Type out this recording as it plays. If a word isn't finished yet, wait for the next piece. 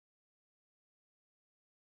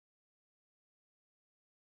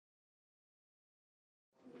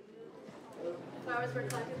flowers were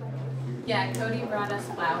collected by Cody? Yeah, Cody brought us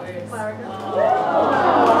flowers. Flower girl.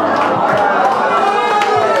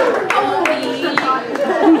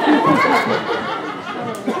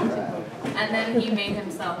 And then he made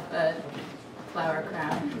himself a flower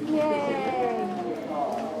crown. Yay!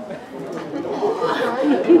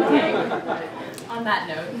 Okay. On that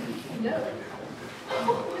note.